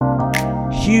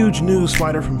huge news,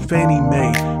 Spider, from Fannie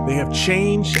Mae. They have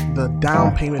changed the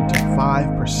down payment to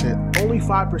 5%. Only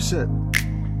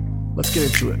 5%. Let's get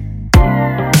into it.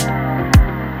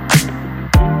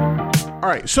 All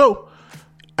right, so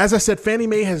as I said, Fannie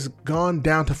Mae has gone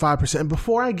down to 5%. And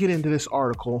before I get into this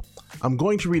article, I'm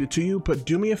going to read it to you, but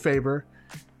do me a favor,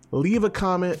 leave a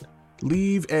comment,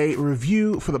 leave a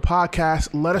review for the podcast.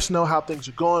 Let us know how things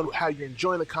are going, how you're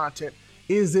enjoying the content.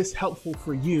 Is this helpful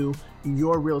for you in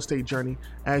your real estate journey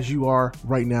as you are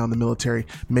right now in the military,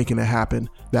 making it happen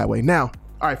that way? Now,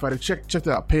 all right, fighter, check that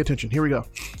out. Pay attention. Here we go.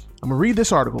 I'm going to read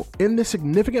this article. In the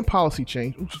significant policy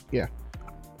change,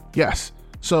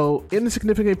 So in the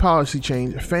significant policy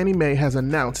change, Fannie Mae has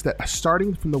announced that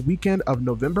starting from the weekend of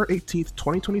November 18th,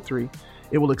 2023,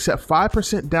 it will accept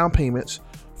 5% down payments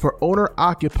for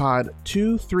owner-occupied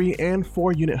 2, 3, and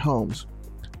 4 unit homes.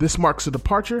 This marks a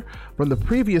departure from the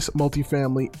previous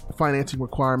multifamily financing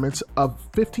requirements of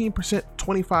 15%,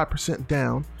 25%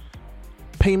 down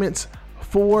payments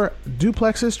for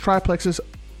duplexes, triplexes,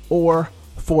 or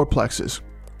fourplexes.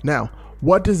 Now,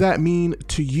 what does that mean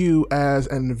to you as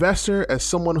an investor, as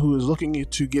someone who is looking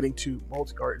into getting to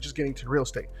getting to real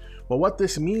estate? Well, what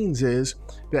this means is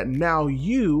that now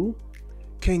you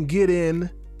can get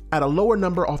in at a lower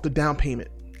number off the down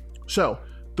payment. So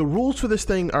the rules for this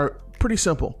thing are pretty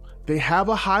simple. They have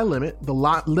a high limit. The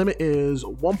lot limit is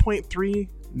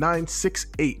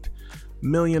 $1.3968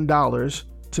 million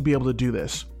to be able to do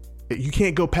this. You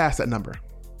can't go past that number.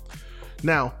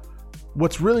 Now,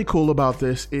 what's really cool about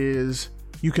this is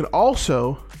you can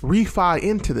also refi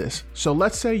into this. So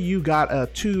let's say you got a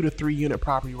 2 to 3 unit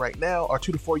property right now, or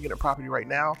 2 to 4 unit property right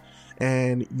now,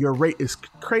 and your rate is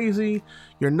crazy.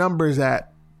 Your number's at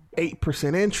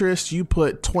 8% interest. You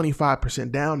put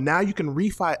 25% down. Now you can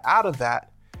refi out of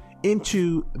that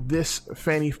into this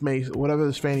Fannie Mae, whatever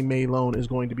this Fannie Mae loan is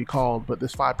going to be called, but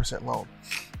this 5% loan.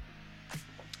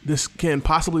 This can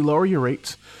possibly lower your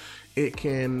rates. It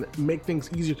can make things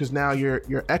easier because now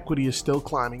your equity is still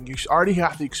climbing. You already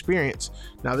have the experience.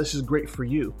 Now this is great for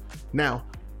you. Now,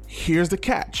 here's the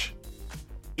catch.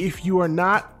 If you are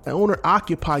not an owner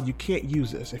occupied, you can't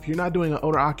use this. If you're not doing an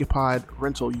owner occupied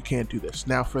rental, you can't do this.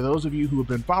 Now, for those of you who have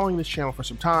been following this channel for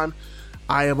some time,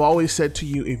 I have always said to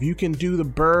you, if you can do the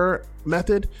BRRRR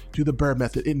method, do the BRRRR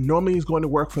method. It normally is going to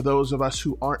work for those of us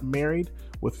who aren't married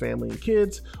with family and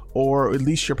kids, or at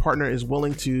least your partner is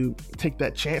willing to take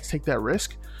that chance, take that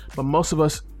risk. But most of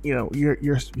us, your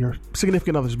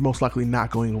significant other is most likely not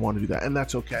going to want to do that, and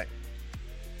that's okay.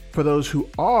 For those who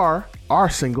are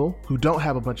single, who don't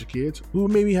have a bunch of kids, who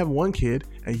maybe have one kid,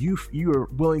 and you are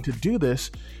willing to do this,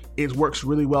 it works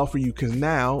really well for you because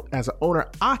now, as an owner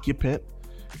occupant,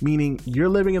 meaning you're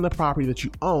living in the property that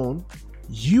you own,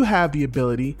 you have the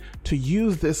ability to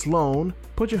use this loan,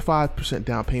 put your 5%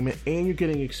 down payment, and you're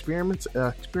getting experience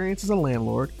as a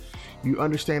landlord. You're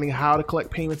understanding how to collect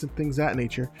payments and things of that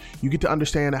nature. You get to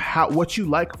understand what you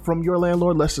like from your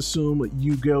landlord. Let's assume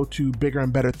you go to bigger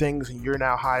and better things and you're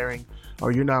now hiring,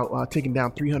 or you're now taking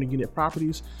down 300 unit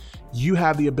properties. You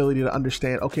have the ability to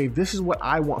understand, okay, this is what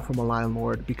I want from a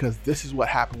landlord because this is what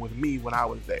happened with me when I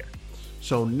was there.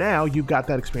 So now you've got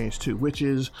that experience too, which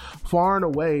is far and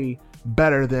away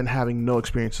better than having no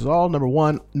experience at all. Number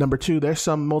one. Number two, there's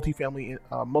some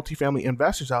multifamily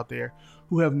investors out there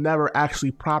who have never actually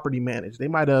property managed. They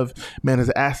might have managed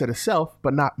the asset itself,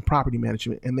 but not property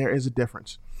management. And there is a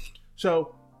difference.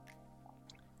 So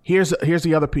here's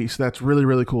the other piece that's really,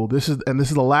 really cool. This is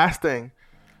the last thing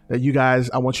that you guys,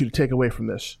 I want you to take away from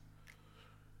this.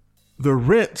 The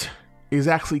rent is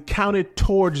actually counted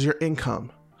towards your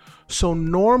income. So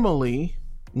normally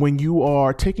when you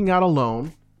are taking out a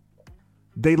loan,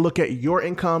 they look at your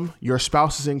income, your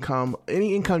spouse's income,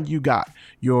 any income you got,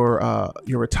 your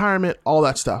retirement, all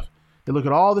that stuff. They look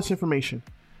at all this information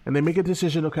and they make a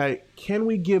decision. Okay, can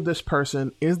we give this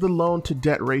person, is the loan to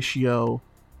debt ratio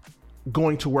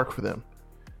going to work for them?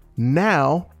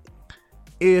 Now,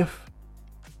 if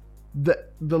the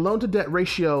loan to debt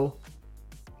ratio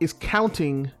is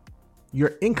counting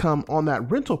your income on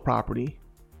that rental property,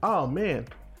 oh man,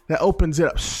 that opens it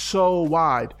up so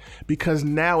wide because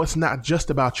now it's not just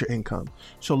about your income.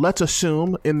 So let's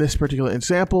assume in this particular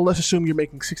example, let's assume you're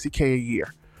making $60K a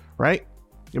year, right?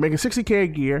 You're making $60K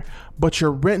a year, but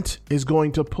your rent is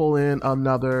going to pull in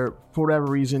another, for whatever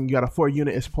reason, you got a 4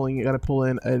 unit is pulling, you got to pull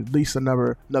in at least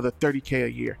another $30K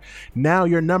a year. Now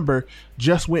your number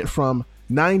just went from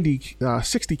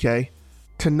 60K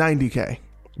to 90K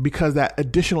because that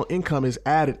additional income is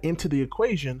added into the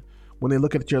equation when they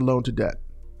look at your loan to debt.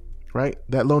 Right?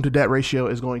 That loan to debt ratio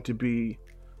is going to be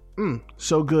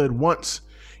so good once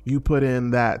you put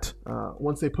in that,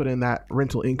 once they put in that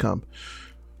rental income.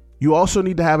 You also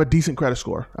need to have a decent credit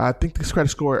score. I think this credit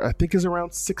score, is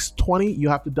around 620. You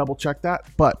have to double check that.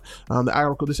 But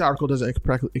this article doesn't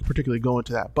particularly go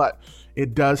into that, but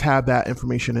it does have that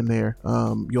information in there.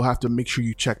 You'll have to make sure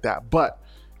you check that. But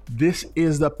this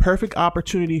is the perfect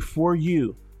opportunity for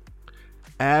you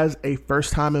as a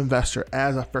first-time investor,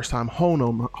 as a first-time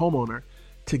homeowner,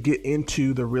 to get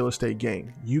into the real estate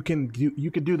game. You can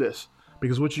do this.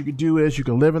 Because what you could do is you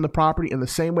can live in the property in the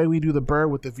same way we do the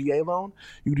BRRRR with the VA loan.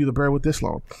 You can do the BRRRR with this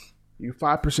loan. You're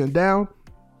 5% down.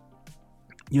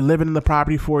 You're living in the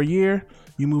property for a year.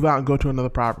 You move out and go to another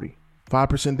property.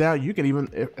 5% down. You can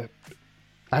even,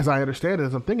 as I understand it,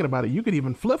 as I'm thinking about it, you could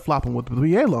even flip-flop them with the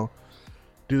VA loan.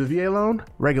 Do the VA loan,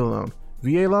 regular loan.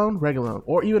 VA loan, regular loan.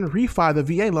 Or even refi the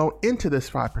VA loan into this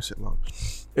 5% loan.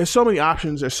 There's so many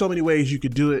options. There's so many ways you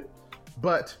could do it.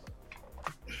 But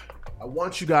I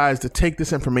want you guys to take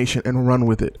this information and run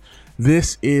with it.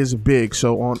 This is big.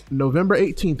 So on November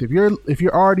 18th, if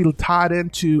you're already tied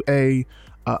into a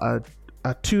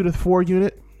 2 to 4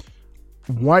 unit,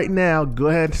 right now, go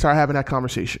ahead and start having that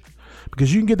conversation,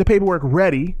 because you can get the paperwork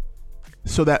ready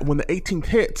so that when the 18th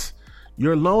hits,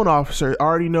 your loan officer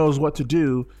already knows what to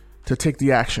do to take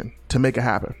the action to make it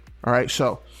happen. All right.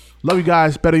 So love you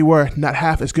guys. Better you were, not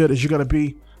half as good as you're going to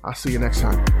be. I'll see you next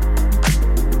time.